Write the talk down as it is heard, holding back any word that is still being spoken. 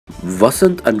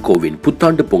Vasanth and CoWIN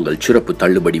புத்தாண்டு பொங்கல் சிறப்பு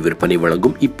தள்ளுபடி விற்பனை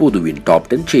வழங்கும் இப்போதுவின் டாப்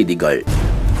 10 செய்திகள்.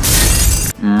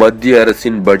 மத்திய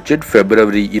அரசின் பட்ஜெட்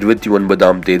பிப்ரவரி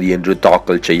 29ஆம் தேதியன்று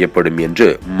தாக்கல் செய்யப்படும் என்று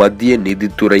மத்திய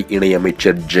நிதித்துறை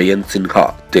இணையமைச்சர் ஜெயந்த் சின்ஹா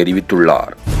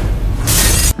தெரிவித்துள்ளார்.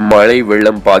 மழை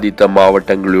வெள்ளம் பாதித்த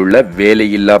மாவட்டங்களில் உள்ள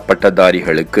வேலையில்லா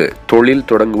பட்டதாரிகளுக்கு தொழில்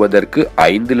தொடங்குவதற்கு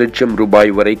 5 லட்சம்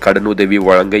ரூபாய் வரை கடனுதவி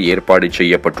வழங்க ஏற்பாடு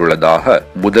செய்யப்பட்டுள்ளதாக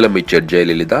முதலமைச்சர்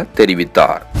ஜெயலலிதா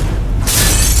தெரிவித்தார்.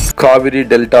 காவிரி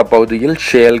டெல்டா பகுதியில்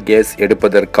ஷேல் கேஸ்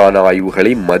எடுப்பதற்கான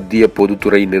ஆய்வுகளை மத்திய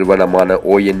பொதுத்துறை நிறுவனமான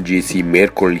ONGC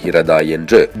மேற்கொள்கிறதா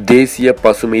என்று தேசிய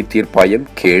பசுமை தீர்ப்பாயம்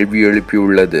கேள்வி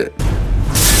எழுப்பியுள்ளது.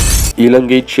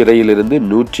 இலங்கை சிறையிலிருந்து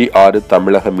 106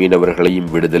 தமிழக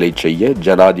மீனவர்களையும் விடுதலை செய்ய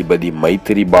ஜனாதிபதி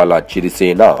மைத்திரிபால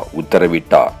சிறிசேனா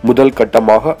உத்தரவிட்டார். முதல்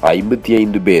கட்டமாக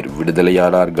 55 பேர்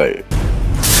விடுதலையானார்கள்.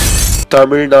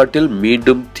 தமிழ்நாட்டில்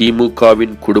மீண்டும்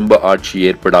திமுகவின் குடும்ப ஆட்சி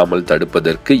ஏற்படாமல்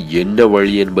தடுப்பதற்கு என்ன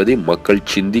வழி என்பதை மக்கள்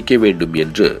சிந்திக்க வேண்டும்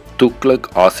என்று துக்ளக்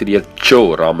ஆசிரியர் சோ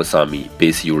ராமசாமி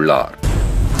பேசியுள்ளார்.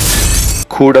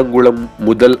 கூடங்குளம்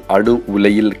முதல் அணு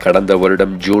உலையில் கடந்த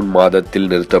வருடம் ஜூன் மாதத்தில்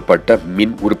நிறுத்தப்பட்ட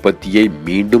மின் உற்பத்தியை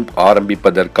மீண்டும்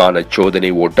ஆரம்பிப்பதற்கான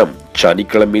சோதனை ஓட்டம்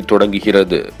சனிக்கிழமை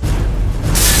தொடங்குகிறது.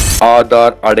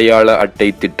 ஆதார் அடையாள அட்டை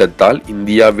திட்டத்தால்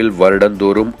இந்தியாவில்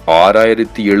வருடந்தோறும்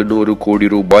 6700 கோடி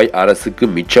ரூபாய் அரசுக்கு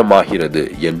மிச்சமாகிறது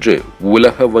என்று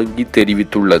உலக வங்கி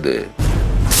தெரிவித்துள்ளது.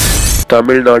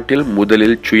 தமிழ்நாட்டில்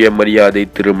முதலில் சுயமரியாதை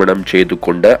திருமணம் செய்து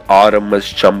கொண்ட RMS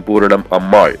சம்பூரணம்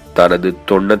அம்மாள் தனது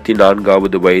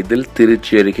 94வது வயதில்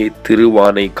திருச்சி அருகே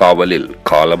திருவானைக்காவலில்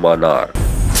காலமானார்.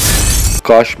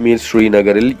 காஷ்மீர்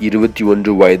ஸ்ரீநகரில்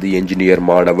 21 வயது என்ஜினியர்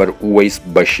மாணவர் உவைஸ்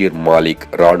பஷீர் மாலிக்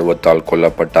ராணுவத்தால்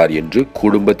கொல்லப்பட்டார் என்று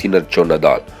குடும்பத்தினர்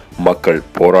சொன்னதால் மக்கள்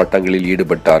போராட்டங்களில்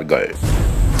ஈடுபட்டார்கள்.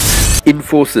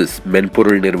 இன்போசிஸ்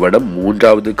மென்பொருள் நிறுவனம்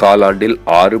 3வது காலாண்டில்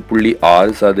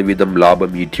 6.6%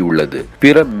 லாபம் ஈட்டியுள்ளது.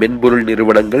 பிற மென்பொருள்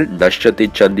நிறுவனங்கள் நஷ்டத்தை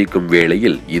சந்திக்கும்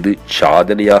வேளையில் இது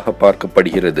சாதனையாக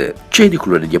பார்க்கப்படுகிறது.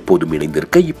 செய்திகளுடன் எப்போதும்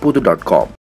இணைந்திருக்க இப்போது.com.